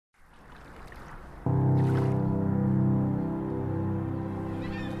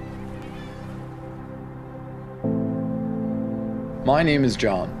My name is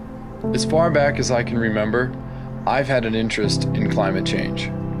John. As far back as I can remember, I've had an interest in climate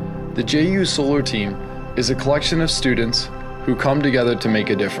change. The JU Solar Team is a collection of students who come together to make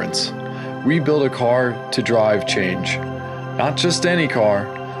a difference. We build a car to drive change. Not just any car,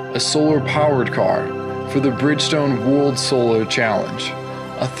 a solar-powered car for the Bridgestone World Solar Challenge,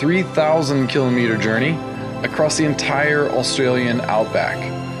 a 3,000-kilometer journey across the entire Australian outback.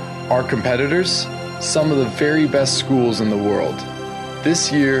 Our competitors? Some of the very best schools in the world.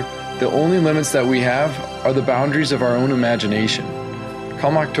 This year, the only limits that we have are the boundaries of our own imagination.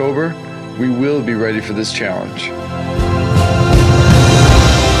 Come October, we will be ready for this challenge.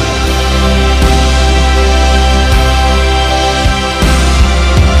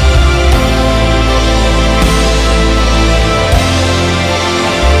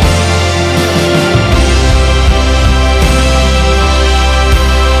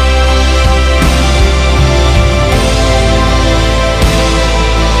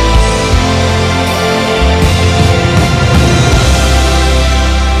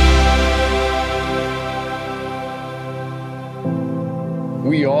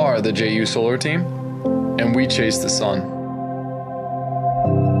 We are the JU Solar Team, and we chase the sun.